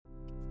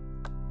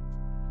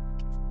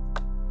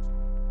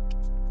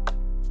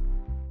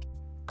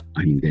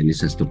I'm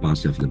Dennis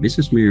Estopase of the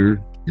Business Mirror,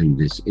 and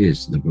this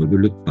is the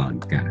Broader Look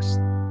podcast.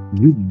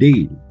 Good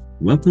day.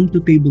 Welcome to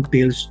Table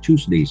Tales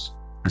Tuesdays,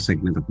 a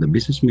segment of the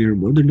Business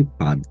Mirror Broader Look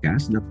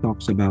podcast that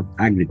talks about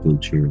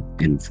agriculture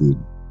and food.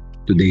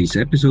 Today's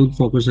episode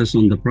focuses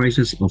on the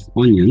prices of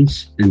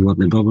onions and what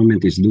the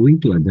government is doing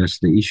to address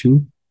the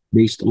issue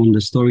based on the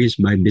stories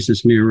by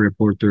Business Mirror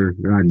reporter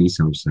Raadee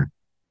Sausa.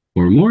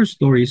 For more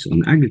stories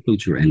on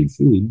agriculture and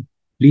food,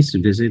 please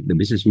visit the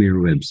Business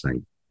Mirror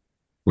website.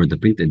 For the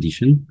print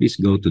edition, please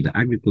go to the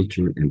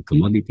Agriculture and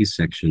Commodities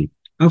section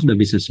of the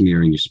Business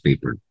Mirror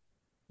newspaper.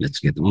 Let's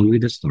get on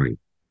with the story.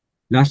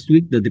 Last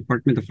week, the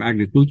Department of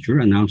Agriculture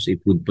announced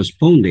it would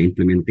postpone the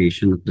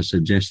implementation of the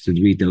suggested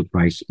retail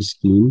price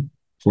scheme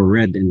for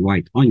red and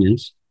white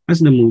onions as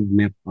the move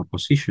met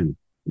opposition.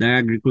 The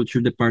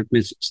Agriculture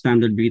Department's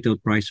standard retail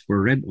price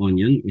for red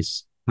onion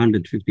is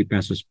 150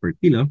 pesos per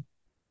kilo,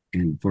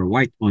 and for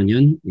white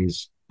onion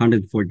is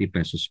 140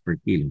 pesos per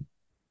kilo.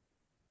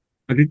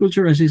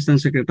 Agriculture Assistant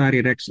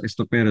Secretary Rex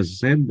Estoperas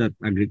said that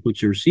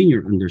Agriculture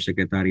Senior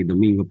Undersecretary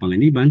Domingo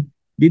Panganiban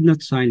did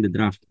not sign the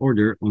draft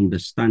order on the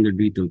standard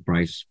retail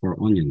price for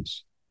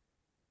onions.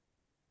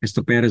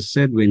 Estoperas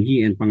said when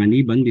he and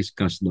Panganiban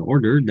discussed the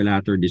order, the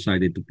latter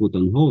decided to put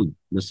on hold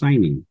the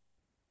signing.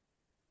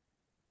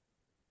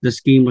 The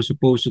scheme was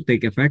supposed to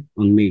take effect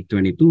on May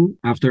 22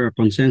 after a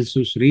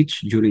consensus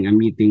reached during a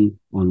meeting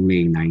on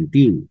May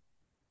 19.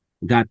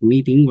 That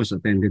meeting was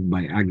attended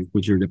by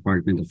Agriculture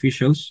Department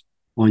officials,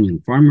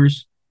 onion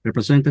farmers,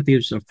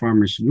 representatives of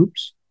farmers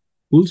groups,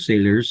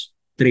 wholesalers,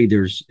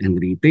 traders, and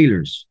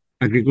retailers.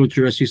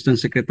 Agriculture Assistant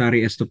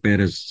Secretary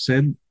Estoperas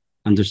said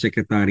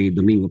Undersecretary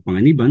Domingo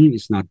Panganiban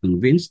is not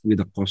convinced with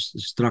the cost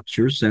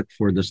structure set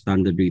for the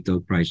standard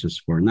retail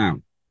prices for now.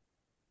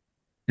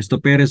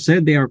 Estoperas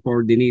said they are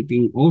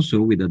coordinating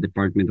also with the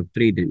Department of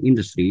Trade and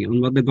Industry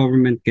on what the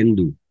government can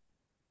do.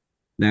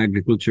 The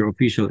agriculture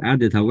official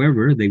added,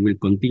 however, they will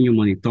continue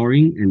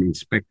monitoring and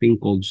inspecting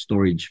cold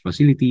storage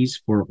facilities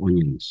for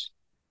onions.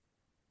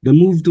 The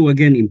move to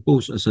again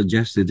impose a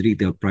suggested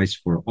retail price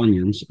for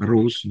onions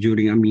arose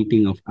during a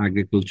meeting of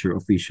agriculture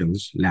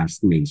officials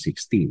last May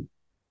 16.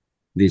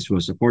 This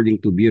was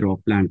according to Bureau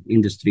of Plant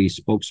Industry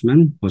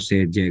spokesman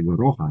Jose Diego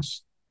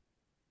Rojas.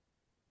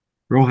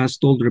 Rojas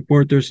told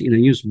reporters in a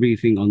news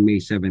briefing on May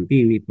 17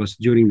 it was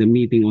during the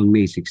meeting on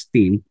May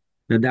 16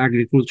 that the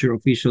agriculture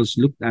officials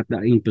looked at the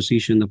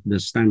imposition of the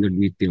standard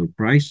retail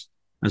price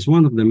as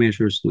one of the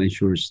measures to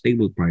ensure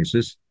stable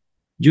prices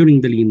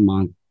during the lean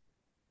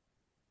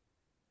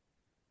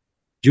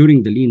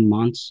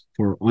months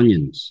for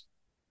onions.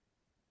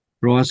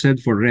 Rojas said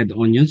for red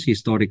onions,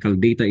 historical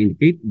data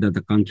indicate that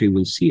the country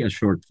will see a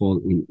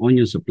shortfall in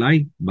onion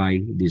supply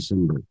by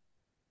December.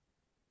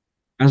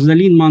 As the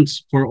lean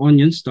months for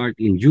onions start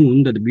in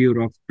June, the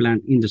Bureau of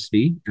Plant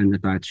Industry, an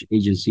attached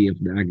agency of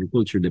the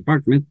Agriculture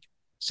Department,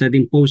 said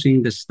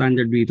imposing the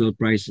standard retail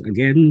price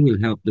again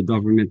will help the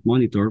government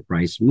monitor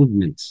price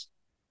movements.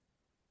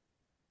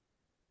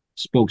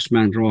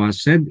 Spokesman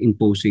Rojas said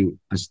imposing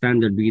a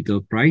standard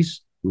retail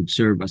price would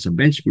serve as a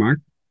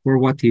benchmark for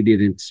what he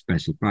didn't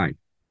specify.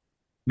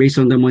 Based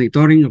on the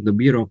monitoring of the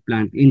Bureau of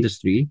Plant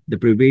Industry, the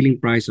prevailing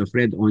price of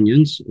red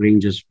onions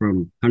ranges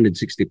from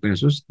 160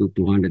 pesos to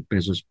 200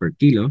 pesos per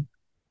kilo,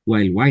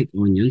 while white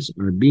onions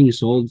are being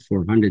sold for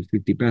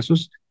 150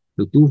 pesos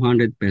to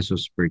 200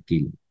 pesos per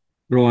kilo.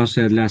 Rojas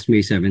said last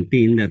May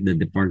 17 that the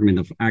Department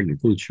of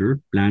Agriculture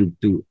planned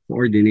to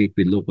coordinate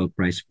with local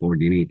price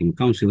coordinating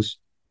councils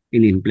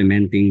in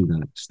implementing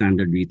the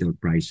standard retail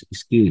price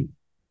scheme.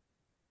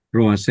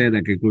 Rojas said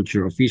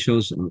agriculture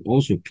officials are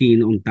also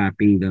keen on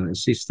tapping the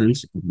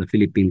assistance of the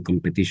Philippine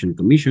Competition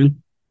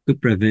Commission to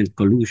prevent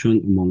collusion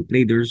among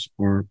traders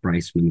or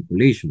price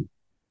manipulation.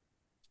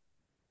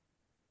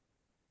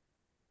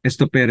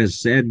 Estoperas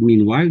said,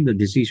 meanwhile, the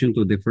decision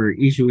to defer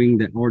issuing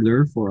the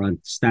order for a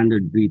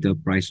standard retail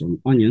price on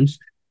onions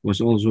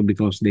was also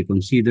because they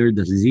considered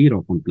the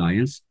zero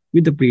compliance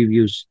with the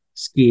previous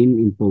scheme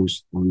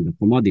imposed on the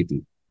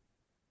commodity.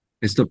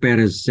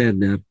 Estoperas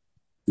said that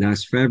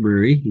last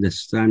February, the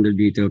standard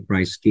retail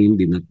price scheme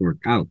did not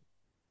work out,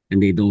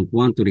 and they don't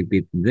want to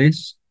repeat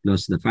this,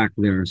 plus the fact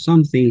there are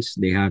some things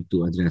they have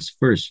to address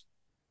first,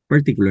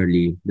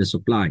 particularly the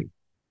supply.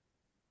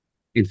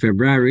 In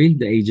February,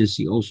 the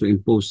agency also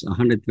imposed a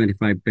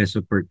 125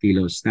 peso per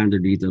kilo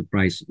standard retail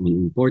price on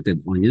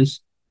imported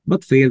onions,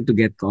 but failed to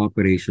get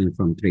cooperation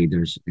from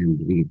traders and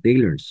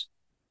retailers.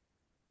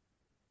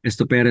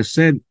 Estoperas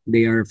said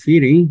they are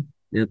fearing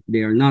that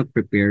they are not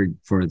prepared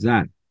for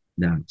that,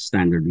 the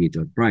standard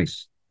retail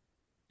price,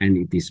 and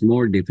it is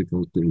more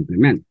difficult to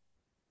implement.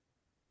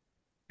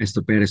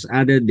 Estoperas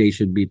added they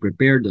should be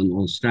prepared on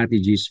all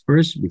strategies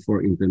first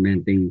before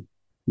implementing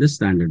the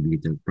standard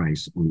retail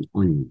price on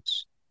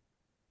onions.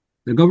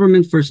 The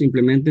government first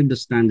implemented the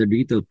standard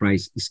retail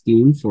price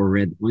scheme for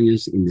red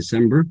onions in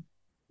December,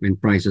 when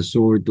prices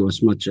soared to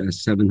as much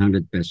as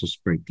 700 pesos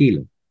per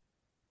kilo.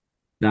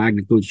 The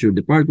Agriculture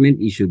Department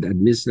issued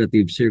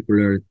Administrative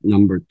Circular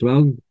Number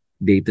 12,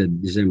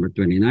 dated December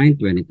 29,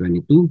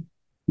 2022,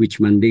 which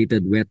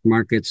mandated wet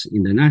markets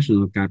in the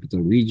National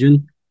Capital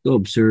Region to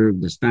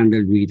observe the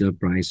standard retail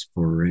price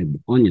for red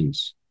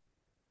onions.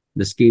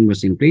 The scheme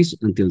was in place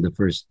until the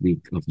first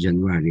week of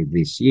January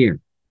this year.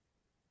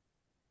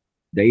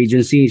 The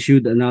agency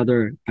issued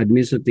another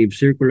administrative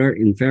circular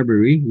in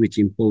February, which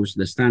imposed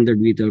the standard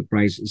retail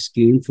price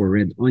scheme for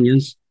red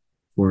onions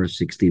for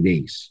 60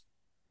 days.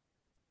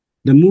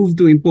 The move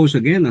to impose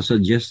again a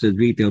suggested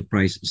retail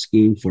price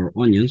scheme for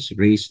onions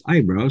raised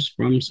eyebrows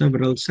from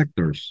several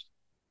sectors.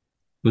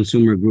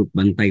 Consumer group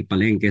Bantay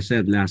Palengke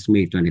said last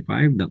May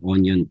 25 the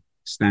onion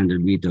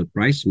standard retail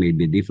price may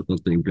be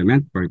difficult to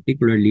implement,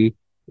 particularly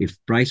if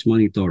price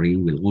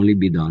monitoring will only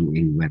be done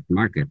in wet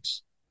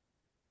markets.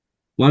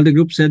 While the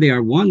group said they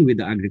are one with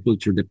the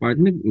Agriculture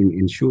Department in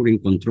ensuring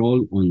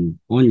control on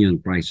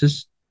onion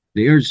prices,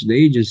 they urged the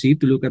agency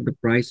to look at the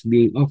price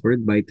being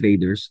offered by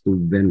traders to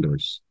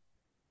vendors.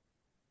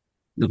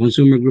 The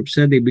consumer group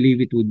said they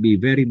believe it would be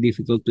very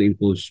difficult to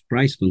impose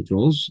price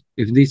controls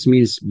if this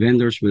means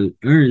vendors will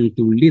earn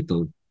too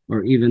little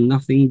or even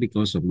nothing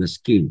because of the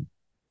scheme.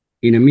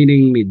 In a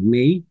meeting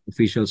mid-May,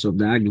 officials of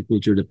the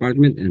Agriculture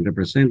Department and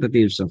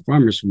representatives of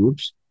farmers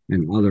groups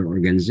and other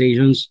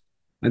organizations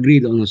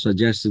agreed on a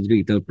suggested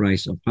retail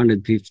price of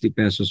 150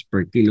 pesos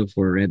per kilo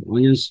for red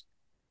onions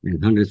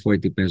and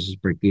 140 pesos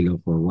per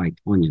kilo for white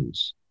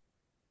onions.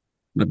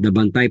 But the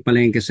Bantay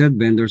Palengke said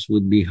vendors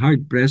would be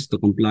hard-pressed to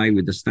comply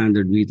with the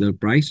standard retail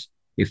price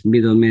if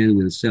middlemen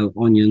will sell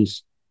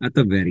onions at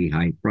a very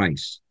high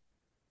price.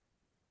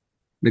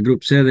 The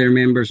group said their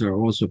members are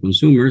also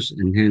consumers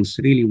and hence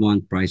really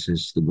want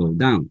prices to go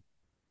down.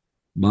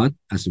 But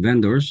as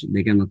vendors,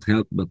 they cannot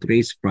help but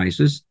raise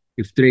prices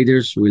if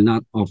traders will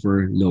not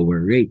offer lower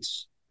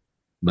rates,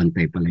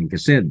 Bantay Palengke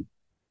said,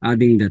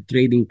 adding that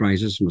trading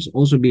prices must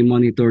also be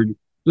monitored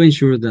to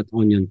ensure that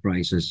onion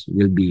prices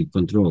will be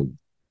controlled.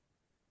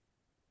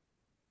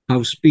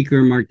 House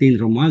Speaker Martin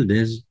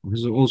Romualdez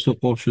has also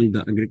cautioned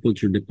the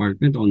Agriculture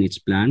Department on its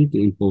plan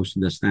to impose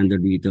the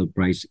standard retail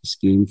price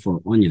scheme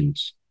for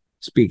onions.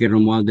 Speaker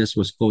Romualdez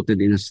was quoted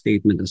in a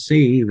statement as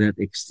saying that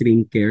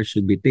extreme care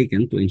should be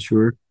taken to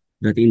ensure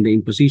that in the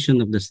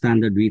imposition of the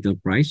standard retail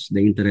price, the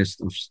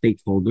interests of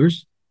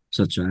stakeholders,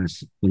 such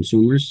as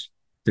consumers,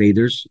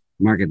 traders,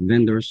 market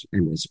vendors,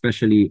 and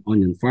especially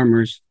onion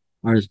farmers,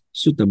 are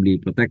suitably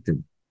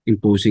protected.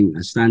 Imposing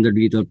a standard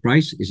retail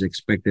price is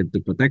expected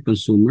to protect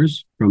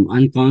consumers from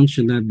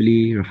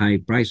unconscionably high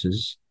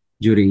prices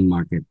during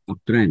market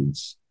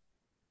uptrends,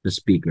 the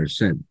speaker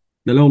said.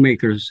 The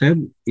lawmaker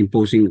said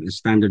imposing a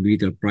standard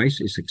retail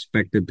price is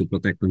expected to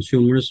protect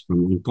consumers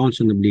from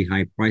unconscionably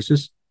high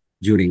prices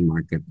during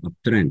market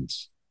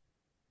uptrends.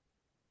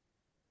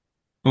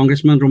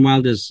 Congressman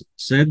Romualdez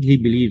said he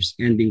believes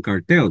ending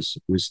cartels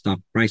will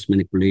stop price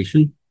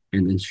manipulation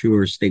and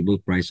ensure stable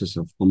prices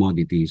of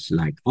commodities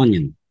like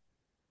onion.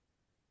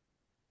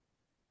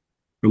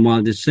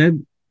 Romualdez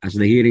said, as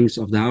the hearings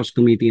of the House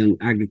Committee on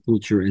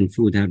Agriculture and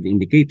Food have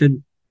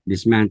indicated,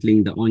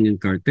 dismantling the onion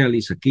cartel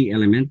is a key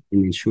element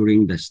in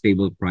ensuring the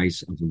stable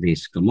price of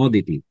this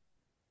commodity.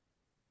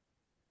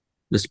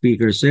 The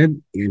speaker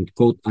said, and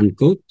quote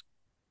unquote,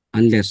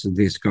 unless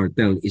this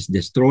cartel is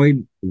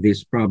destroyed,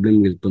 this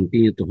problem will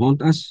continue to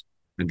haunt us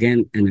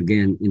again and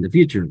again in the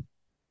future.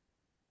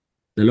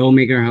 The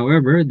lawmaker,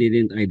 however,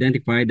 didn't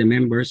identify the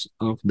members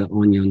of the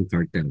onion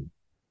cartel.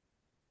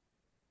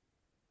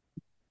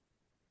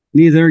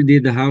 Neither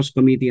did the House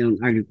Committee on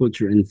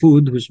Agriculture and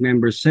Food, whose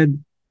members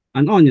said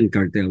an onion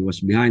cartel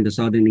was behind the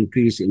sudden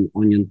increase in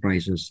onion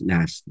prices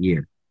last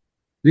year.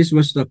 This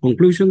was the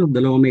conclusion of the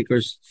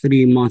lawmakers'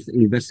 3-month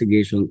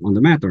investigation on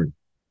the matter.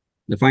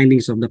 The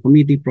findings of the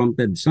committee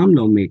prompted some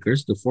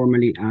lawmakers to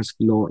formally ask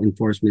law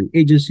enforcement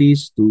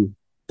agencies to,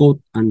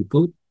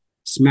 quote-unquote,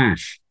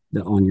 smash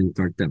the onion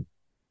cartel.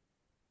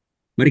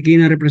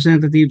 Marikina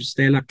Representative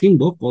Stella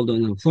Kimbo called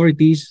on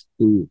authorities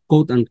to,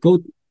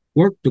 quote-unquote,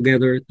 work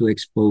together to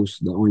expose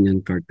the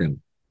onion cartel.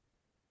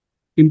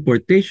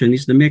 Importation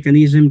is the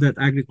mechanism that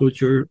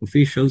agriculture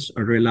officials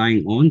are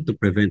relying on to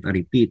prevent a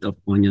repeat of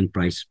onion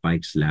price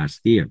spikes last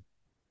year.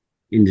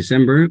 In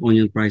December,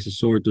 onion prices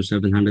soared to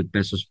 700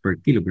 pesos per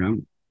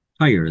kilogram,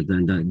 higher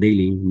than the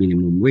daily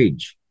minimum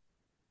wage.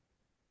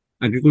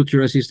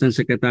 Agriculture Assistant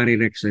Secretary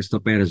Rex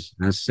Estoperez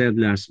has said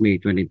last May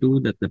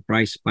 22 that the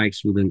price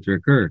spikes wouldn't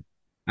recur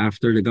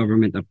after the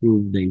government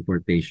approved the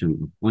importation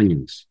of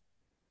onions.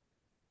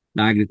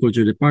 The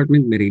Agriculture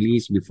Department may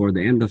release before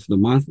the end of the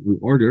month an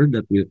order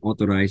that will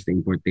authorize the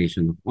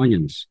importation of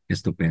onions,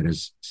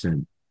 Estoperez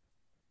said.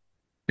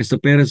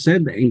 Estoperez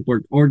said the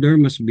import order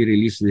must be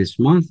released this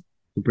month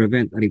to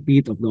prevent a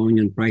repeat of the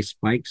onion price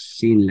spikes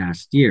seen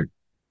last year.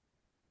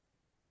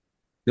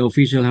 The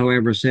official,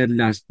 however, said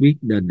last week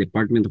the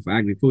Department of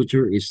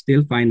Agriculture is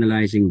still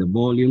finalizing the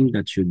volume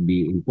that should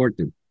be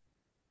imported.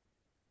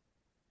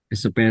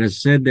 Estoperez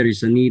said there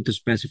is a need to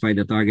specify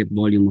the target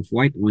volume of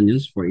white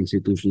onions for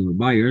institutional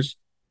buyers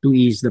to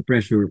ease the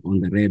pressure on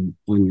the red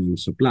onion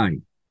supply.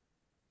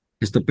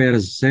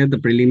 Estoperez said the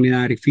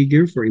preliminary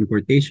figure for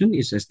importation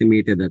is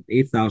estimated at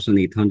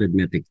 8,800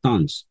 metric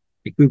tons,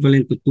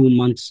 equivalent to 2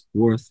 months'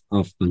 worth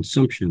of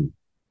consumption.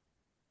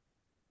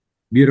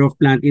 Bureau of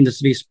Plant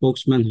Industry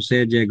spokesman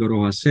Jose Diego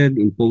Rojas said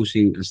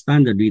imposing a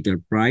standard retail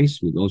price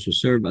would also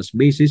serve as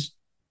basis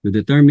to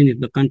determine if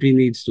the country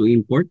needs to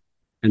import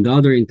and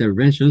other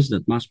interventions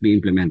that must be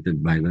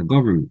implemented by the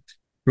government.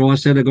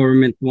 Rojas said the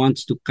government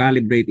wants to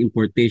calibrate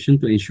importation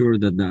to ensure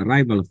that the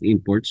arrival of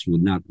imports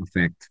would not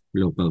affect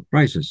local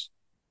prices.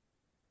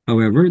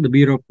 However, the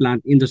Bureau of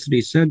Plant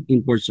Industry said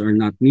imports are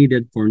not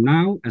needed for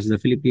now as the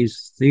Philippines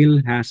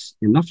still has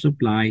enough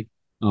supply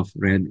of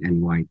red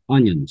and white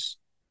onions.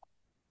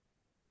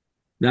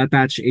 The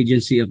attached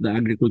agency of the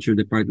Agriculture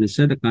Department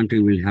said the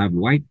country will have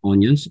white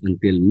onions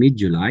until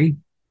mid-July,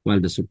 while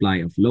the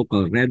supply of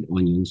local red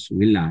onions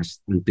will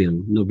last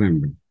until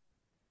November.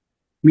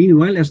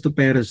 Meanwhile,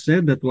 Estoperas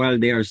said that while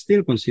they are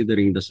still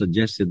considering the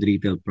suggested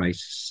retail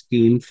price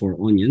scheme for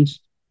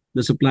onions,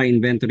 the supply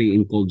inventory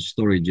in cold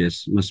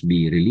storages must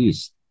be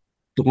released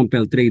to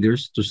compel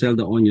traders to sell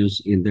the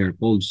onions in their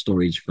cold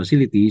storage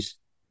facilities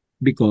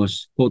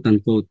because,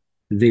 quote-unquote,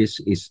 this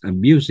is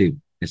abusive,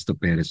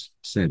 Estoperas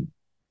said.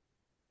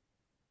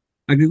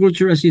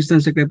 Agriculture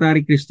Assistant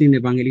Secretary Christine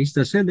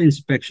Evangelista said the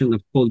inspection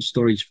of cold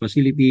storage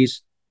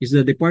facilities is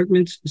the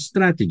department's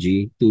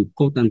strategy to,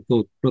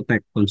 quote-unquote,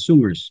 protect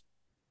consumers.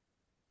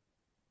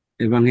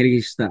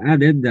 Evangelista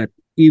added that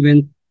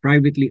even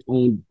privately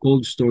owned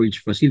cold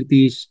storage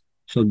facilities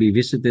shall be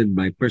visited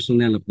by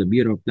personnel of the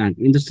Bureau of Plant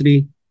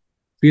Industry,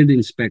 field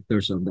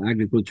inspectors of the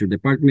Agriculture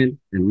Department,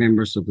 and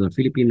members of the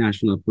Philippine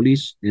National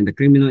Police and the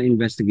Criminal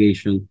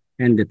Investigation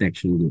and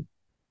Detection Group.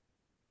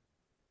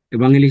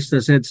 Evangelista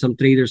said some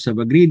traders have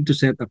agreed to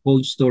set a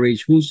cold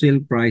storage wholesale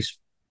price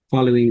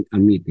following a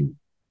meeting.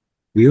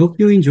 We hope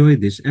you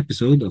enjoyed this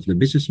episode of the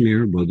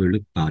BusinessMirror Broader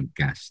Look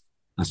podcast.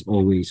 As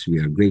always, we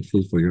are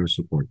grateful for your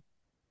support.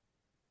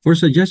 For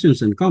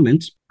suggestions and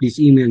comments, please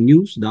email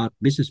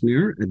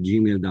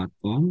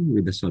news.businessmirror@gmail.com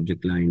with the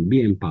subject line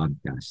BM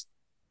Podcast.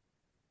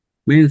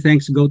 Many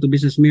thanks go to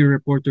Business Mirror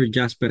reporter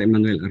Jasper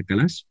Emmanuel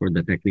Arcalas for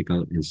the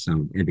technical and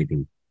sound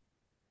editing.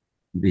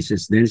 This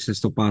is Dennis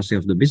Estopase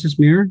of the Business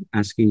Mirror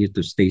asking you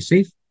to stay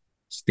safe,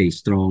 stay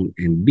strong,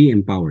 and be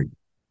empowered.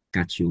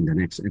 Catch you in the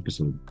next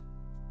episode.